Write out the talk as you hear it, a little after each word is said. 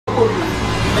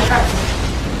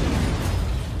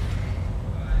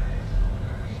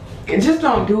Just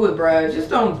don't do it, bruh. Just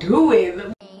don't do it.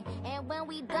 And when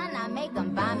we done, I make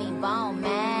them buy me bone,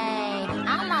 man.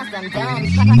 I'm on some dumb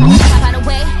stuff. By the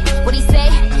way, what he say?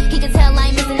 He can tell I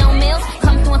ain't missing no meals.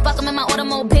 Come through and fuck him in my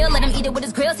automobile. Let him eat it with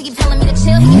his grills. He keep telling me to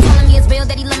chill. He keep telling me it's real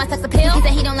that he love my sex appeal. He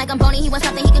said he don't like I'm bony. He wants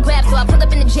something he can grab. So I pull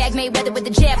up in the Jag, made weather with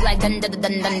the jab. Like dun dun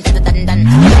dun dun dun dun dun.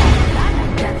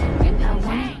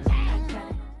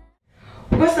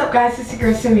 What's up, guys? It's your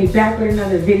girl Sammy back with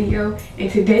another video, and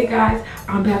today, guys,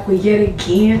 I'm back with yet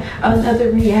again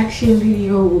another reaction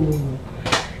video.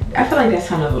 I feel like that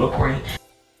sounded a little corny,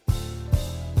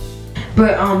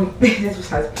 but that's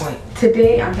besides the point.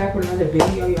 Today I'm back with another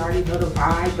video. You already know the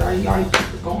vibe. You already know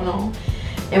what's going on,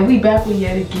 and we back with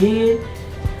yet again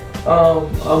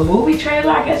a movie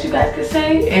trailer, I guess you guys could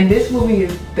say. And this movie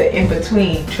is the In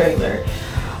Between trailer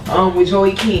with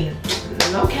Joey King.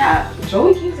 No cap,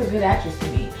 Joey King's a good actress to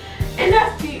me, and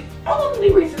that's the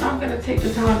only reason I'm gonna take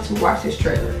the time to watch this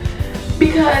trailer,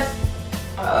 because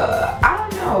I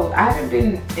don't know, I haven't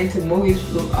been into movies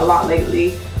a lot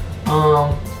lately,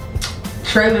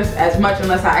 trailers as much,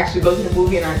 unless I actually go to the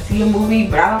movie and I see a movie,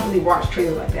 but I don't really watch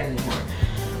trailers like that anymore.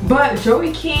 But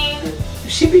Joey King,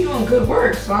 she be doing good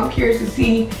work, so I'm curious to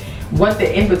see what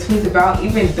the In Between's about,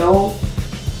 even though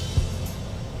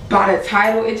by the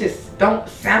title it just don't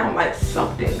sound like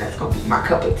something that's gonna be my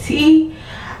cup of tea.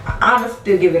 I'ma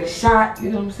still give it a shot, you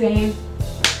know what I'm saying?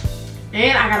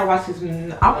 And I gotta watch this.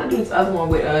 I'm gonna do this other one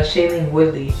with Shailene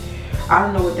Woodley. I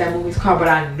don't know what that movie's called, but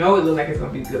I know it looks like it's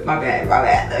gonna be good. My bad.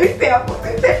 Let me stay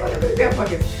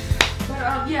focused.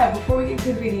 But yeah, before we get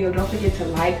to the video, don't forget to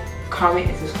like, comment,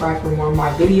 and subscribe for more of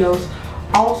my videos.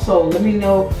 Also, let me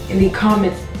know in the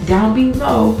comments down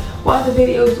below what other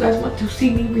videos you guys want to see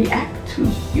me react to.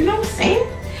 You know what I'm saying?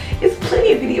 There's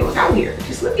plenty of videos out here.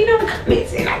 Just let me know in the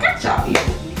comments and I got y'all. You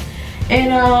know?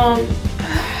 And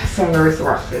so nervous to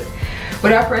watch this.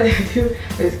 Without further ado,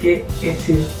 let's get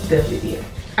into the video.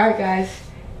 Alright guys,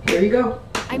 here we go.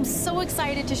 I'm so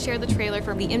excited to share the trailer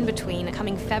for The In Between,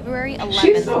 coming February 11th.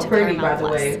 She's so to pretty, Paramount+. by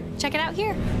the way. Check it out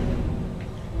here.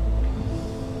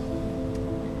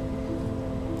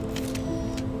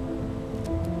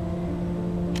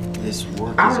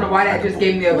 I don't know why that just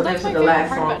gave me a glimpse of the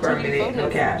last song for a minute. Photos.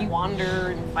 Okay. You wander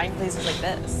and find places like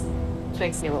this, which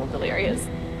makes me a little delirious.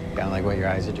 Kind of like what your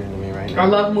eyes are doing to me right now. I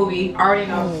love movie. I already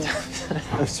know.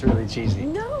 That's really cheesy.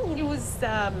 No, it was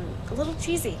a little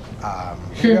cheesy.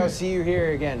 Maybe I'll see you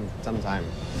here again sometime.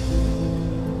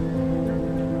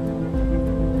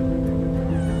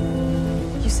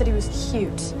 You said he was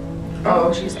cute.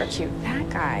 Oh, Emojis are cute. That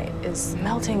guy is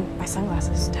melting my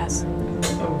sunglasses, Tess.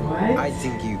 What? I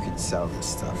think you could sell this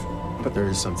stuff, but there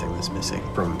is something that's missing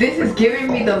from. This is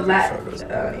giving me the last.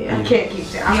 Yeah, I can't keep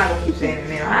saying. I'm not gonna keep saying it,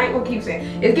 man. I ain't gonna keep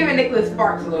saying. It's giving Nicholas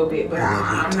Sparks a little bit, but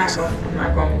I'm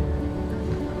not going.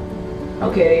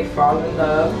 Okay, they fall in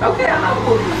love. Okay, I love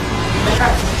movies.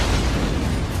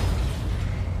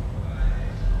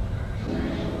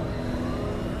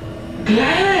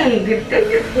 Dang, did they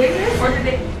just hit him, or did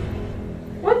they?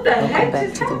 What the heck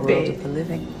just happened?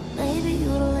 Maybe you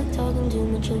don't like talking too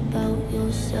much about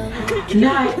yourself.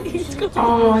 Nice.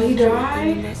 Oh, he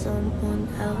died? I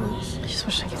just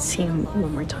wish I could see him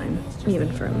one more time,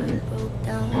 even for a minute. Oh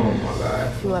my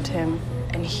god. You loved him,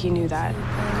 and he knew that.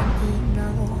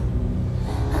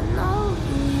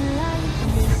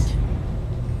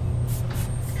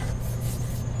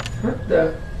 What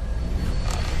the?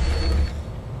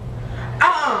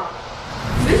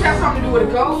 This got something to do with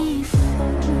a ghost?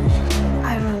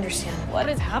 I don't understand. What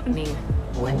is happening?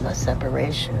 When the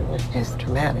separation is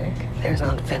dramatic, there's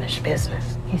unfinished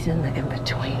business. He's in the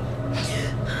in-between.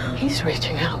 He's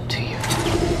reaching out to you.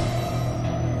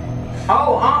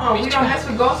 Oh, we don't mess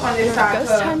with ghosts on this side.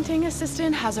 Ghost hunting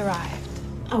assistant has arrived.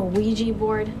 A Ouija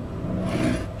board?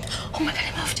 Oh my god,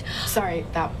 it moved. Sorry,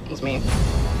 that was me.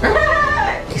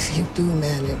 If you do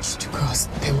manage to cross,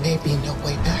 there may be no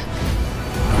way back.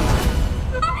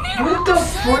 What the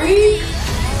freak?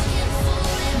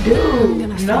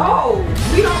 Dude, no.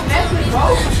 We don't mess with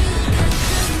ghosts.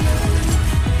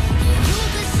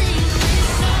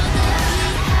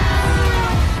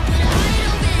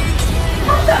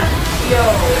 What the? Yo.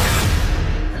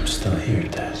 I'm still here,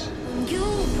 Tess.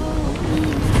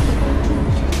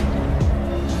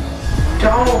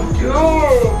 Don't do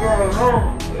it, bro.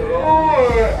 Don't do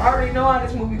it. I already know how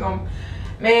this movie gonna.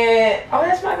 Man, oh,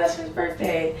 that's my best friend's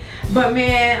birthday. But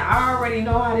man, I already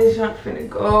know how this junk finna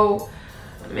go.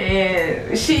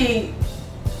 Man, she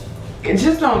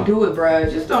just don't do it, bruh.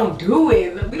 Just don't do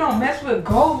it. We don't mess with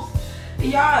ghosts.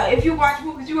 Y'all, if you watch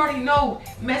movies, you already know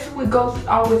messing with ghosts is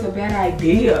always a bad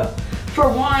idea. For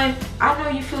one, I know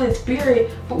you feel his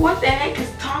spirit, but what the heck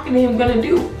is talking to him gonna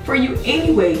do for you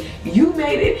anyway? You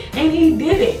made it and he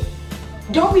did it.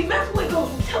 Don't be messing with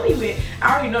ghosts. I'm telling you it.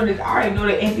 I already know this. I already know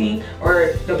the ending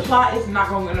or the plot is not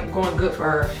going to end up going good for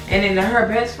her. And then her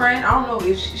best friend, I don't know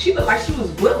if she looked like she was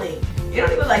willing. It don't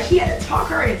even look like she had to talk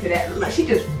her into that. Like she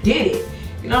just did it.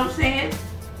 You know what I'm saying?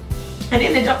 And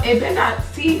then it better not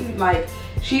seem like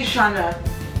she's trying to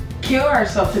kill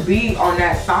herself to be on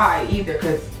that side either,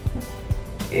 because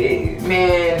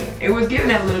man, it was giving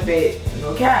that little bit,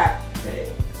 no cap. But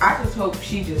I just hope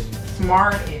she just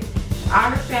smart, and I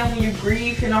understand when you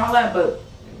grieve and all that, but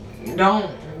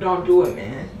don't do it,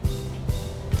 man.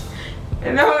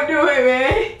 And don't do it,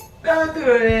 man. Don't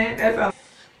do it, man. That's all.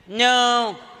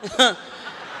 No.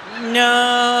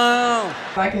 No.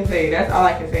 I can say, that's all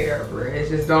I can say to her, for is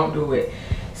just don't do it.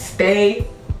 Stay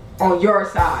on your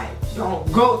side.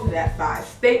 Don't go to that side.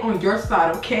 Stay on your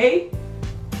side, okay?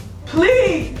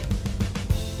 Please.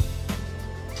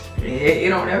 It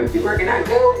don't ever be working out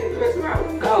good when you mess around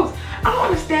with ghosts. I don't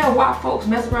understand why folks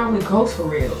mess around with ghosts for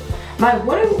real. Like,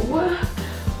 why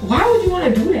would you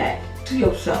want to do that to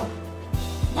yourself?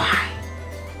 Why?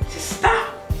 Just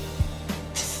stop.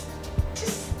 Just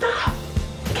stop,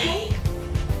 okay?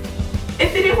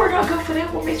 If it didn't work out good for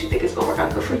them, what makes you think it's gonna work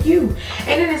out good for you?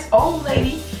 And then this old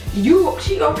lady,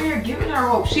 she over here giving her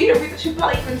hope. She the reason she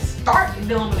probably even started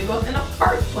dealing with the ghosts in the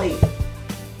first place.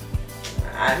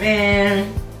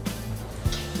 Man.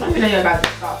 Let me know your guys'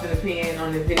 thoughts and opinion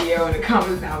on this video in the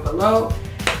comments down below.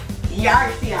 Y'all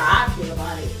can see how I feel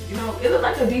about it. You know, it looked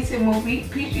like a decent movie,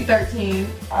 PG-13.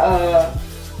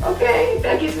 Okay,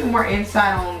 that gives me more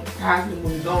insight on how's the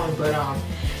movie going, but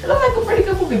it looked like a pretty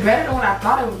good movie, better than what I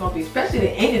thought it was gonna be, especially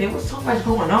the ending. There was so much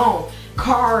going on,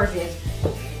 cars and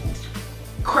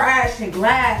crash and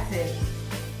glass and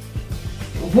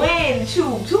wind,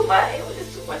 too much. It was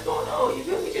just too much going on. You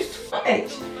feel me? Just too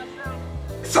much.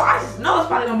 So I just know it's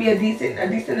probably gonna be a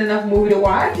decent enough movie to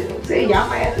watch. You know what I'm saying? Y'all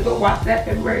might have to go watch that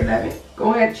February 11th.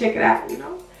 Go ahead and check it out, you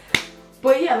know.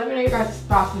 But yeah, let me know your guys'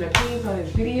 thoughts and opinions on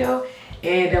this video.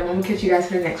 And I'm gonna catch you guys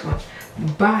for the next one.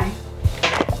 Bye.